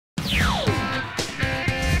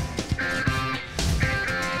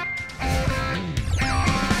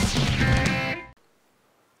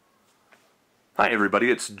Hi everybody,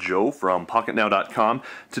 it's Joe from Pocketnow.com.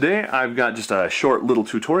 Today I've got just a short little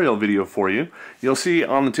tutorial video for you. You'll see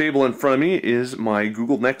on the table in front of me is my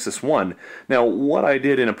Google Nexus 1. Now what I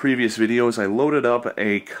did in a previous video is I loaded up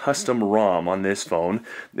a custom ROM on this phone.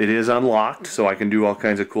 It is unlocked, so I can do all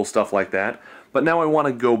kinds of cool stuff like that. But now I want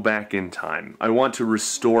to go back in time. I want to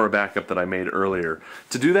restore a backup that I made earlier.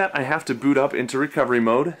 To do that I have to boot up into recovery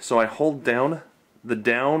mode, so I hold down the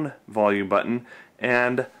down volume button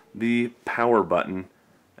and the power button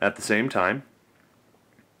at the same time,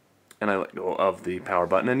 and I let go of the power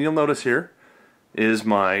button, and you'll notice here is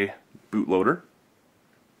my bootloader,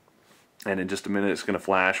 and in just a minute it's going to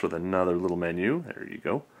flash with another little menu. There you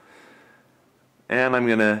go. And I'm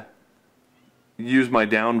going to use my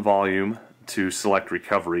down volume to select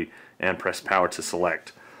recovery and press power to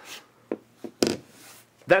select.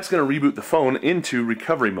 That's going to reboot the phone into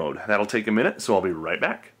recovery mode. That'll take a minute, so I'll be right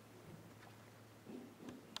back.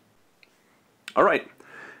 Alright,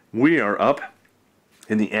 we are up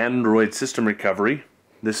in the Android system recovery.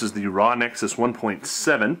 This is the raw Nexus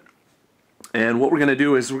 1.7, and what we're going to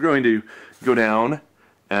do is we're going to go down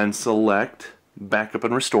and select backup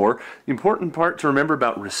and restore. The important part to remember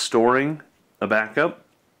about restoring a backup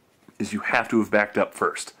is you have to have backed up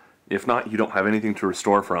first. If not, you don't have anything to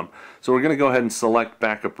restore from. So we're going to go ahead and select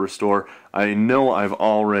backup restore. I know I've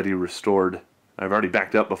already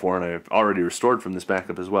backed up before, and I've already restored from this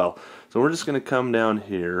backup as well. So we're just going to come down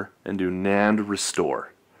here and do NAND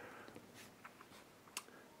restore.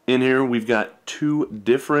 In here we've got two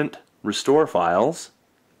different restore files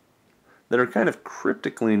that are kind of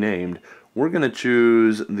cryptically named. We're going to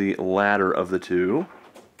choose the latter of the two.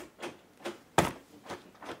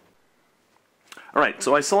 Alright,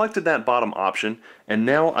 so I selected that bottom option, and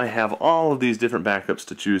now I have all of these different backups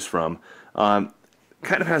to choose from.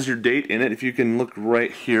 Kind of has your date in it. If you can look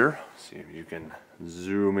right here, see if you can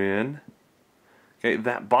zoom in. Okay,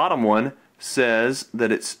 that bottom one says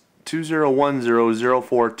that it's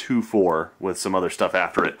 20100424 with some other stuff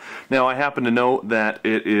after it. Now I happen to know that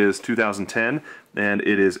it is 2010 and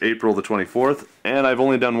it is April the 24th, and I've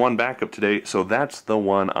only done one backup today, so that's the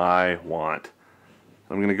one I want.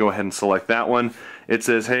 I'm going to go ahead and select that one. It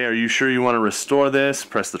says, hey, are you sure you want to restore this?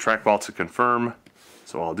 Press the trackball to confirm.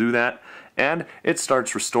 So I'll do that. And it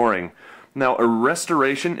starts restoring. Now a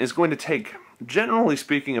restoration is going to take, generally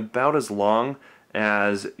speaking, about as long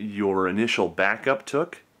as your initial backup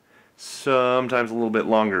took. Sometimes a little bit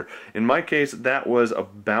longer. In my case that was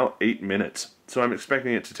about 8 minutes. So I'm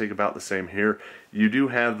expecting it to take about the same here. You do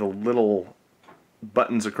have the little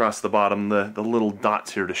buttons across the bottom, the little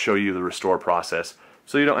dots here to show you the restore process.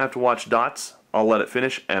 So you don't have to watch dots. I'll let it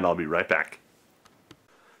finish and I'll be right back.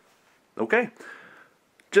 Okay.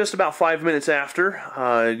 Just about 5 minutes after,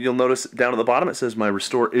 you'll notice down at the bottom it says my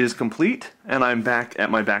restore is complete, and I'm back at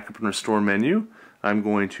my backup and restore menu. I'm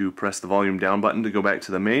going to press the volume down button to go back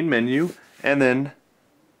to the main menu, and then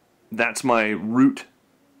that's my root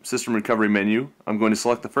system recovery menu. I'm going to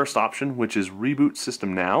select the first option, which is Reboot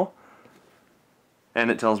System Now, and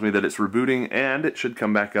it tells me that it's rebooting, and it should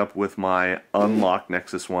come back up with my unlocked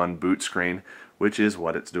Nexus 1 boot screen, which is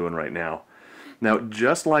what it's doing right now. Now,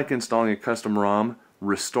 just like installing a custom ROM,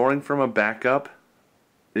 restoring from a backup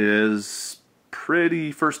is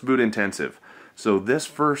pretty first boot intensive. So this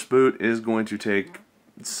first boot is going to take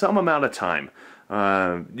some amount of time.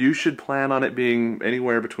 You should plan on it being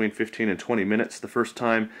anywhere between 15 and 20 minutes the first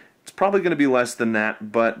time. It's probably going to be less than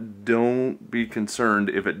that, but don't be concerned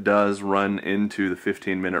if it does run into the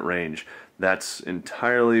 15-minute range. That's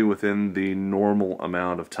entirely within the normal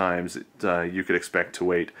amount of times that you could expect to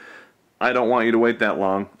wait. I don't want you to wait that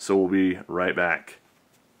long, so we'll be right back.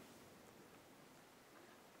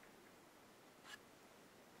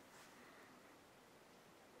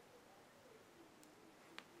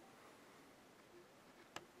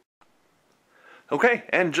 Okay,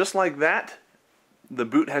 and just like that, the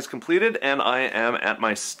boot has completed, and I am at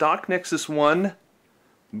my stock Nexus 1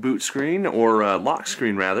 boot screen, or lock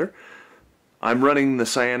screen rather. I'm running the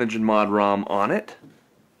CyanogenMod ROM on it,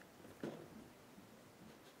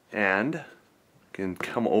 and can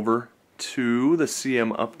come over to the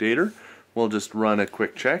CM Updater. We'll just run a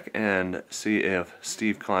quick check and see if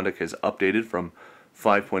Steve Kondik has updated from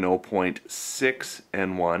 5.0.6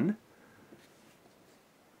 and 1.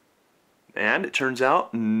 And it turns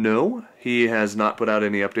out, no, he has not put out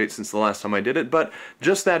any updates since the last time I did it, but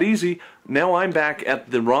just that easy. Now I'm back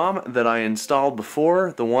at the ROM that I installed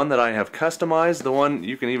before, the one that I have customized, the one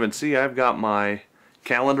you can even see I've got my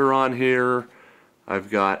calendar on here, I've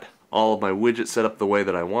got all of my widgets set up the way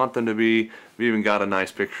that I want them to be. I've even got a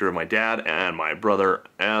nice picture of my dad and my brother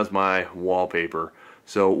as my wallpaper.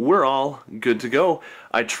 So we're all good to go.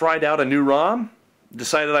 I tried out a new ROM,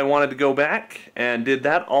 decided I wanted to go back, and did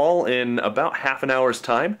that all in about half an hour's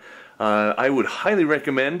time. I would highly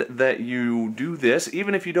recommend that you do this,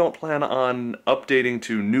 even if you don't plan on updating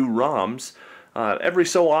to new ROMs. Every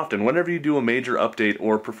so often, whenever you do a major update,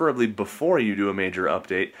 or preferably before you do a major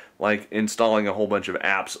update, like installing a whole bunch of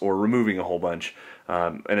apps or removing a whole bunch,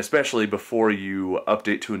 and especially before you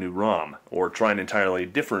update to a new ROM, or try an entirely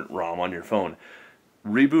different ROM on your phone,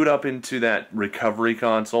 reboot up into that recovery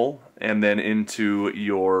console, and then into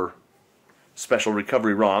your special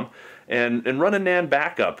recovery ROM, and run a NAND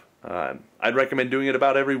backup. I'd recommend doing it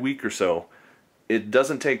about every week or so. It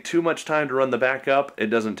doesn't take too much time to run the backup, it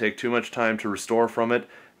doesn't take too much time to restore from it.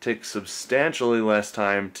 It takes substantially less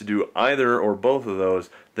time to do either or both of those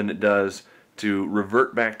than it does to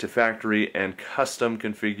revert back to factory and custom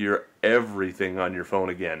configure everything on your phone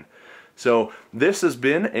again. So this has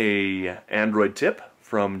been a Android tip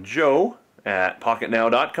from Joe at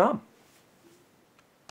Pocketnow.com.